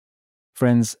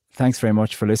Friends, thanks very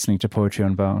much for listening to Poetry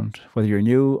Unbound. Whether you're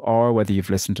new or whether you've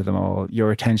listened to them all,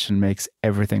 your attention makes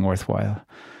everything worthwhile.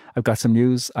 I've got some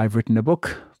news. I've written a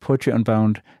book, Poetry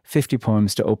Unbound, 50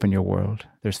 Poems to Open Your World.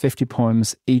 There's 50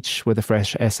 poems, each with a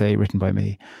fresh essay written by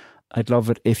me. I'd love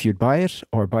it if you'd buy it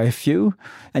or buy a few,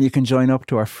 and you can join up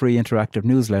to our free interactive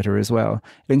newsletter as well.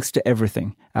 Links to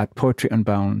everything at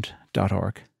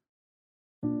poetryunbound.org.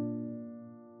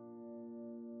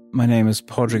 My name is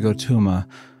Podrigo Tuma,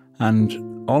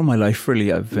 and all my life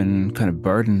really I've been kind of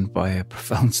burdened by a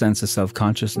profound sense of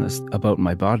self-consciousness about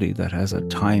my body that has at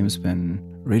times been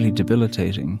really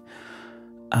debilitating.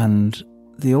 And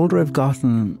the older I've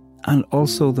gotten, and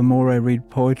also the more I read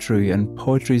poetry and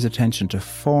poetry's attention to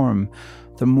form,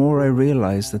 the more I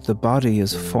realize that the body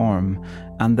is form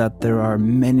and that there are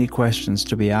many questions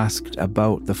to be asked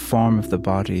about the form of the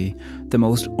body, the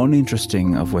most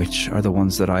uninteresting of which are the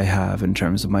ones that I have in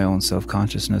terms of my own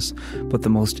self-consciousness, but the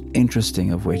most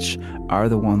interesting of which are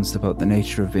the ones about the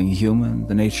nature of being human,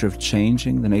 the nature of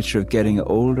changing, the nature of getting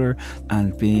older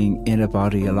and being in a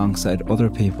body alongside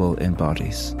other people in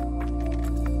bodies.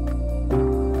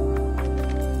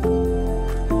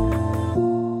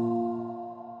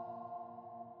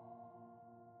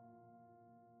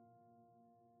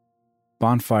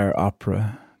 Bonfire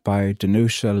Opera by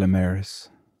Danusha Laméris.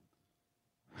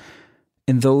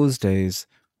 In those days,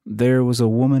 there was a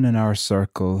woman in our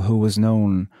circle who was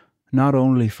known not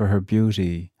only for her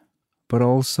beauty, but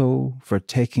also for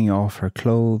taking off her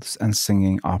clothes and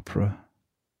singing opera.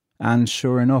 And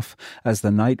sure enough, as the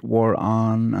night wore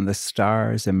on and the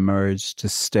stars emerged to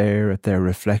stare at their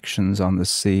reflections on the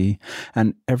sea,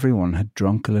 and everyone had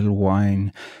drunk a little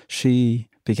wine, she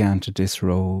began to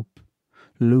disrobe,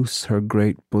 loose her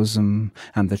great bosom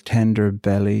and the tender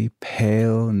belly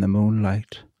pale in the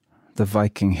moonlight, the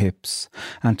Viking hips,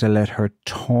 and to let her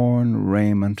torn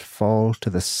raiment fall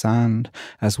to the sand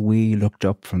as we looked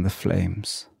up from the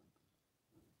flames.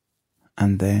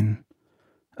 And then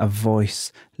a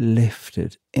voice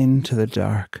lifted into the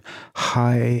dark,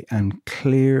 high and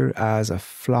clear as a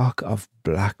flock of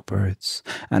blackbirds,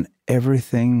 and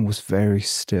everything was very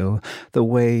still, the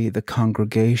way the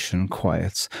congregation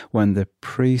quiets when the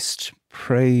priest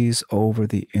prays over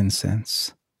the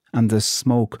incense, and the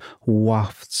smoke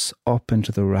wafts up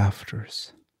into the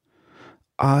rafters.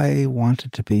 I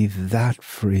wanted to be that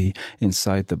free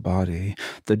inside the body,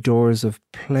 the doors of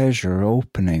pleasure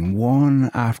opening one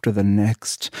after the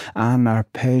next, an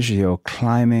arpeggio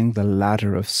climbing the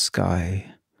ladder of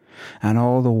sky. And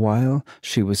all the while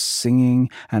she was singing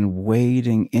and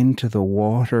wading into the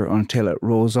water until it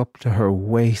rose up to her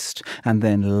waist and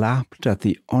then lapped at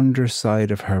the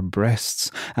underside of her breasts,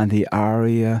 and the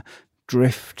aria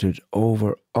drifted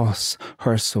over us,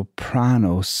 her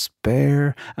soprano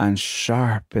spare and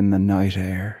sharp in the night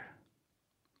air.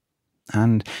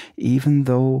 And even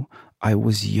though I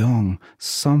was young,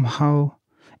 somehow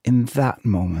in that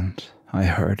moment I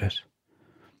heard it.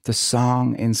 The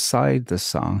song inside the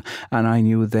song, and I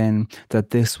knew then that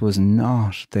this was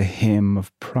not the hymn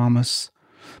of promise,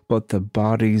 but the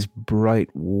body's bright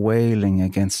wailing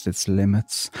against its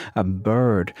limits, a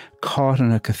bird caught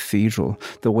in a cathedral,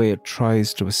 the way it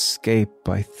tries to escape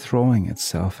by throwing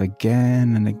itself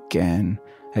again and again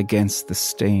against the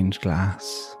stained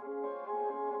glass.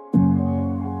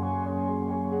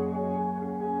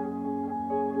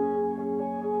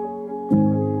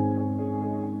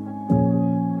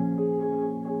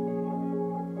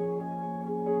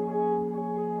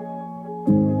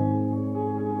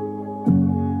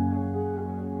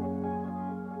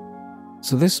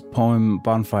 So this poem,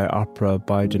 Bonfire Opera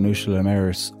by Danusha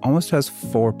Laméris, almost has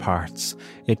 4 parts.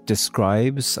 It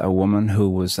describes a woman who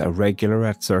was a regular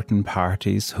at certain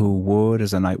parties who would,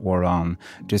 as the night wore on,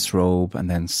 disrobe and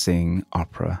then sing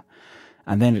opera.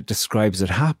 And then it describes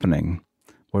it happening.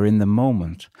 We're in the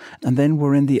moment. And then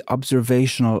we're in the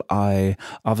observational eye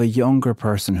of a younger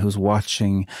person who's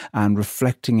watching and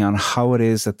reflecting on how it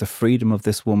is that the freedom of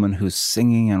this woman who's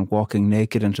singing and walking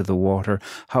naked into the water,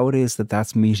 how it is that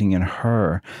that's meeting in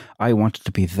her. I wanted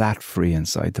to be that free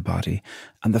inside the body.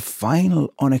 And the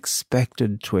final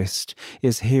unexpected twist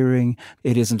is hearing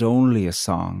it isn't only a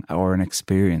song or an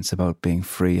experience about being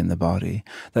free in the body,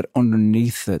 that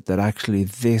underneath it, that actually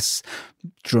this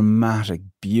dramatic,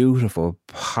 beautiful,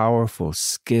 powerful,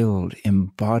 skilled,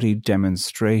 embodied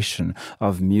demonstration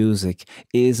of music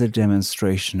is a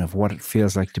demonstration of what it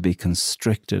feels like to be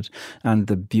constricted, and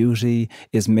the beauty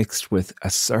is mixed with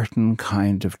a certain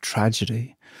kind of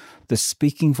tragedy. The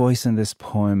speaking voice in this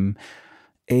poem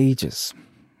ages,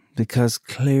 because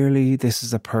clearly this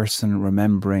is a person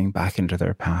remembering back into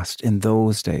their past. In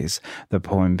those days, the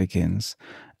poem begins.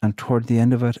 And toward the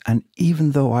end of it, and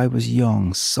even though I was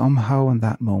young, somehow in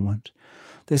that moment,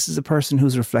 this is a person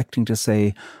who's reflecting to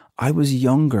say, I was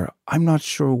younger. I'm not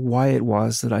sure why it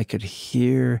was that I could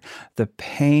hear the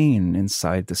pain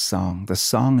inside the song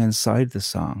inside the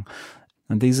song.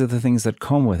 And these are the things that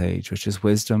come with age, which is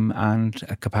wisdom and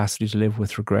a capacity to live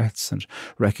with regrets and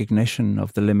recognition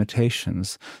of the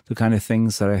limitations, the kind of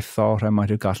things that I thought I might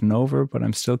have gotten over, but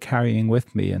I'm still carrying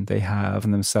with me, and they have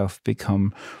in themselves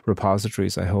become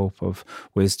repositories, I hope, of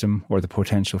wisdom or the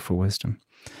potential for wisdom.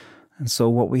 And so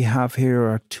what we have here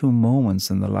are two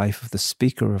moments in the life of the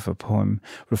speaker of a poem,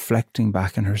 reflecting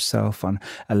back on herself on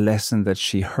a lesson that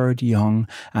she heard young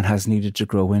and has needed to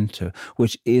grow into,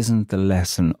 which isn't the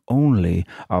lesson only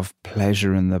of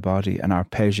pleasure in the body and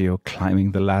arpeggio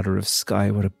climbing the ladder of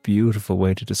sky. What a beautiful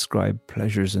way to describe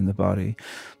pleasures in the body.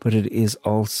 But it is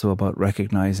also about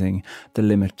recognizing the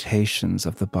limitations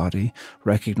of the body,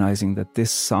 recognizing that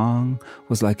this song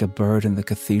was like a bird in the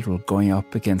cathedral going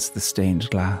up against the stained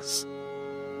glass.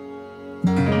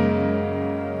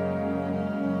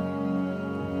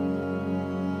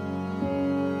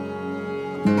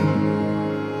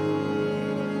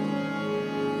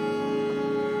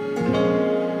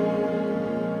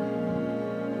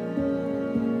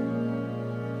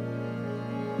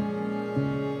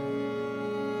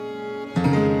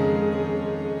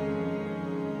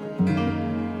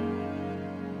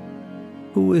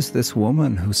 Who is this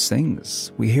woman who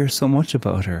sings? We hear so much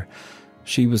about her.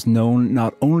 She was known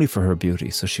not only for her beauty,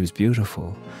 so she was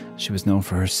beautiful. She was known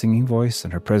for her singing voice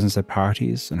and her presence at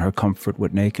parties and her comfort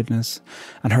with nakedness.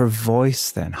 And her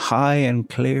voice then, high and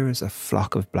clear as a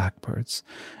flock of blackbirds.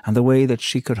 And the way that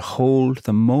she could hold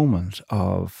the moment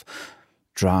of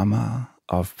drama,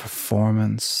 of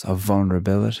performance, of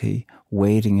vulnerability,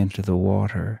 wading into the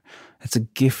water. It's a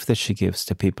gift that she gives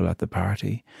to people at the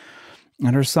party.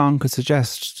 And her song could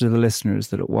suggest to the listeners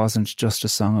that it wasn't just a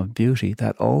song of beauty.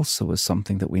 That also was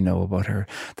something that we know about her,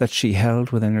 that she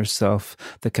held within herself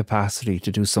the capacity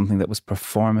to do something that was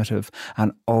performative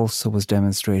and also was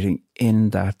demonstrating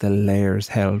in that the layers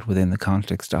held within the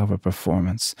context of a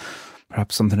performance.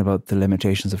 Perhaps something about the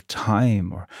limitations of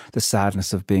time or the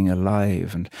sadness of being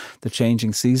alive and the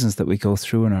changing seasons that we go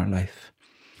through in our life.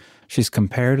 She's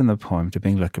compared in the poem to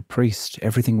being like a priest.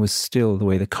 Everything was still, the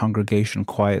way the congregation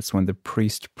quiets when the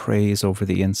priest prays over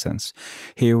the incense.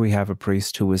 Here we have a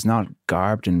priest who is not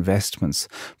garbed in vestments,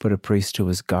 but a priest who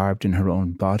is garbed in her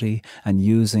own body and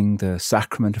using the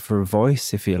sacrament of her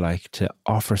voice, if you like, to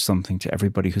offer something to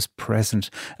everybody who's present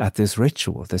at this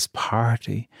ritual, this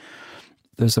party.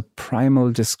 There's a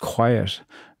primal disquiet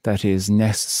that is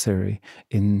necessary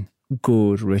in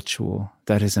good ritual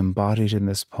that is embodied in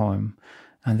this poem.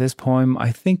 And this poem,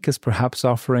 I think, is perhaps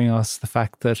offering us the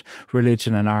fact that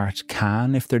religion and art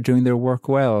can, if they're doing their work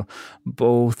well,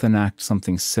 both enact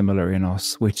something similar in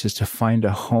us, which is to find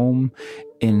a home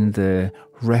in the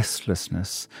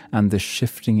restlessness and the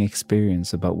shifting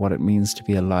experience about what it means to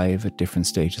be alive at different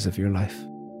stages of your life.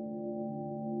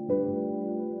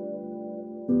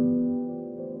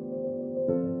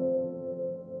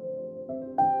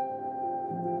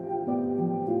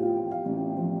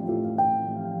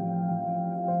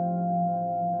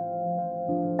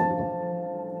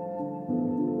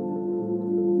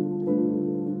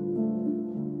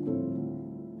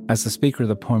 As the speaker of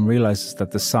the poem realizes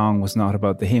that the song was not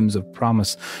about the hymns of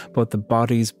promise, but the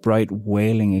body's bright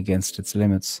wailing against its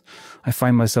limits, I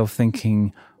find myself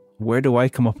thinking, where do I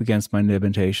come up against my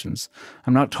limitations?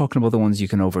 I'm not talking about the ones you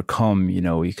can overcome,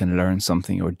 you can learn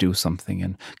something or do something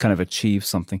and kind of achieve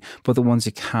something, but the ones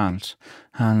you can't.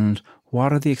 And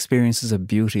what are the experiences of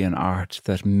beauty and art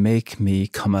that make me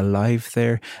come alive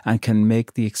there and can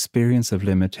make the experience of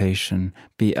limitation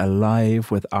be alive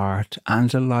with art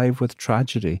and alive with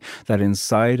tragedy? That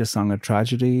inside a song of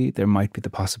tragedy, there might be the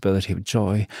possibility of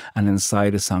joy, and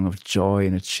inside a song of joy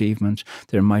and achievement,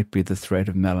 there might be the thread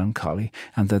of melancholy,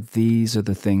 and that these are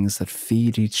the things that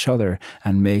feed each other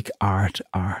and make art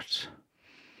art.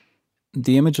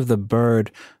 The image of the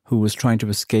bird who was trying to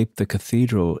escape the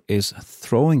cathedral is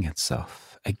throwing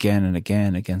itself again and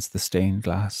again against the stained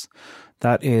glass.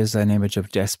 That is an image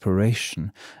of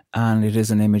desperation, and it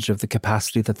is an image of the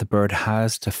capacity that the bird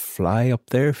has to fly up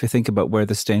there. If you think about where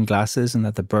the stained glass is and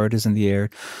that the bird is in the air,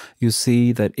 you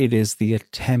see that it is the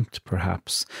attempt,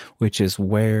 perhaps, which is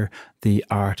where the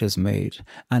art is made.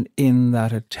 And in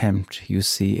that attempt, you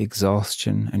see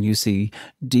exhaustion, and you see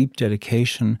deep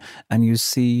dedication, and you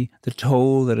see the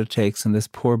toll that it takes in this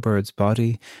poor bird's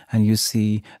body, and you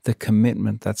see the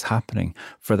commitment that's happening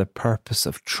for the purpose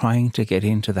of trying to get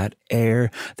into that air air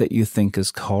that you think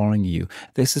is calling you.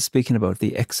 This is speaking about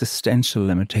the existential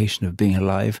limitation of being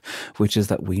alive, which is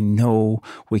that we know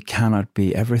we cannot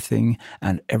be everything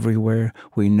and everywhere.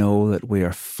 We know that we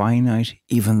are finite,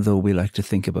 even though we like to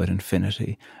think about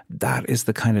infinity. That is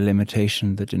the kind of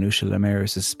limitation that Danusha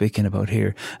Laméris is speaking about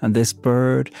here. And this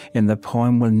bird in the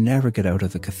poem will never get out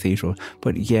of the cathedral,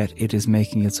 but yet it is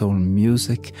making its own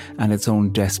music and its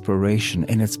own desperation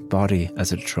in its body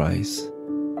as it tries.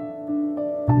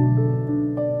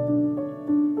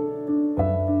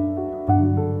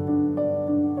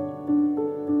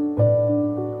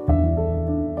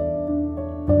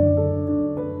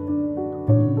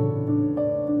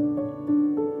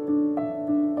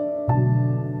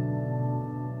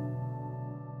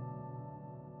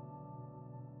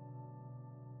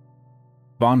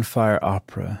 Bonfire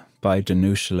Opera by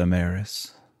Danusha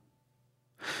Laméris.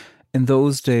 In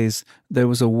those days, there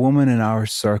was a woman in our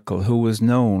circle who was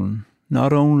known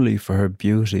not only for her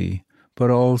beauty, but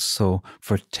also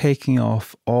for taking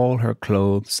off all her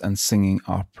clothes and singing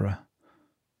opera.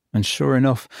 And sure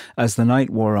enough, as the night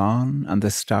wore on and the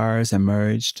stars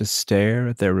emerged to stare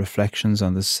at their reflections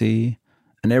on the sea,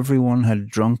 and everyone had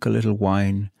drunk a little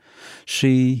wine,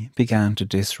 she began to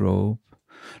disrobe,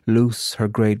 loose her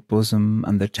great bosom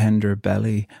and the tender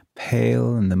belly,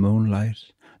 pale in the moonlight,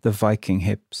 the Viking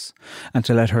hips, and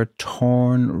to let her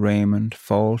torn raiment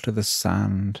fall to the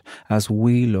sand as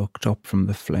we looked up from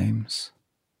the flames.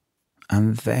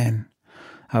 And then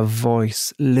a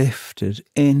voice lifted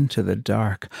into the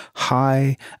dark,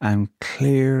 high and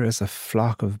clear as a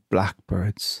flock of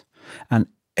blackbirds, and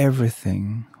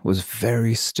everything was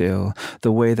very still,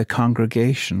 the way the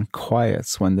congregation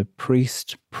quiets when the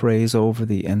priest prays over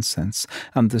the incense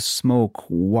and the smoke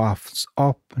wafts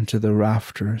up into the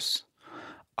rafters.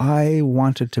 I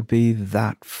wanted to be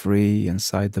that free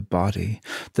inside the body,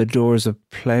 the doors of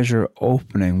pleasure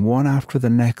opening one after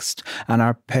the next, an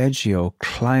arpeggio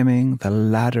climbing the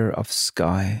ladder of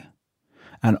sky.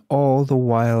 And all the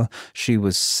while she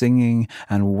was singing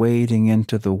and wading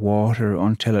into the water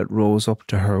until it rose up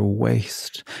to her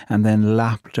waist and then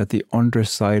lapped at the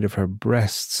underside of her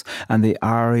breasts, and the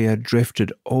aria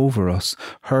drifted over us,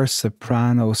 her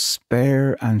soprano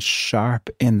spare and sharp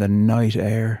in the night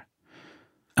air.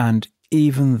 And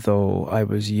even though I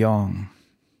was young,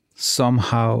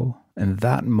 somehow in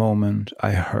that moment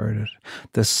I heard it,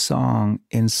 the song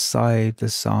inside the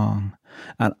song.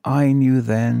 And I knew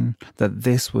then that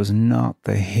this was not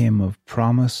the hymn of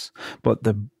promise, but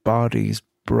the body's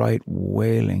bright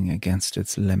wailing against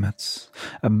its limits.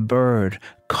 A bird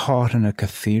caught in a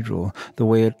cathedral, the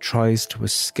way it tries to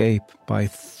escape by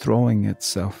throwing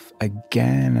itself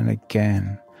again and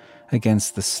again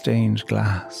against the stained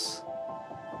glass.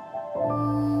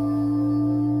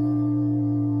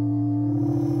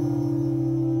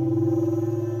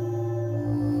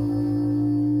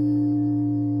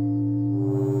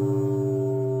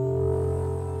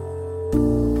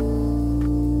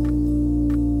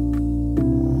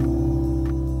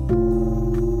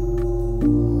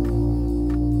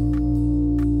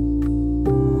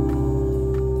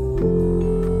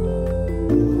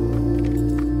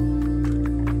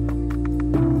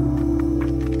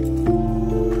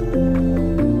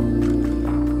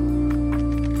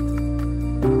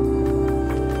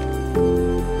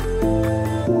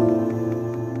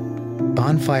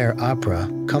 Bonfire Opera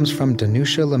comes from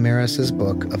Danusha Laméris'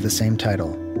 book of the same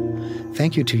title.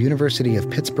 Thank you to University of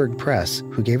Pittsburgh Press,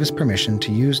 who gave us permission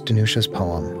to use Danusha's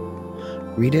poem.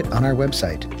 Read it on our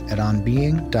website at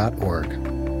onbeing.org.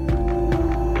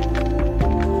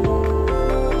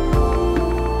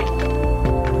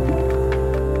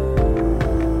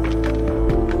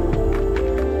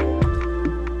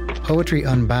 Poetry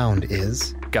Unbound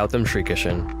is Gautam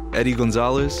Srikishan, Eddie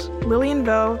Gonzalez, Lillian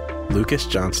Vo, Lucas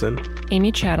Johnson,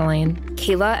 Amy Chatelaine,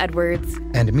 Kayla Edwards,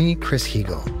 and me, Chris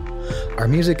Hegel. Our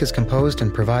music is composed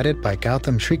and provided by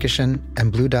Gautam Srikishan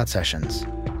and Blue Dot Sessions.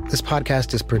 This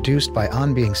podcast is produced by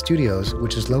On Being Studios,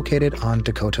 which is located on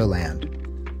Dakota land.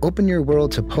 Open your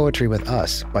world to poetry with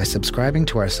us by subscribing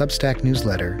to our Substack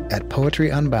newsletter at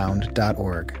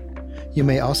poetryunbound.org. You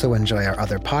may also enjoy our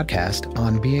other podcast,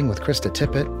 On Being with Krista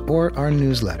Tippett, or our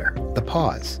newsletter, The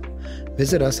Pause.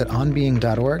 Visit us at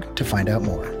onbeing.org to find out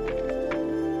more.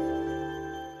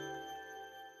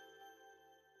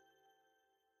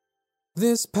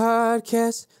 This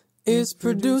podcast is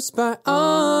produced by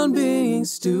On Being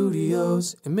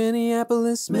Studios in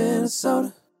Minneapolis,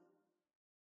 Minnesota.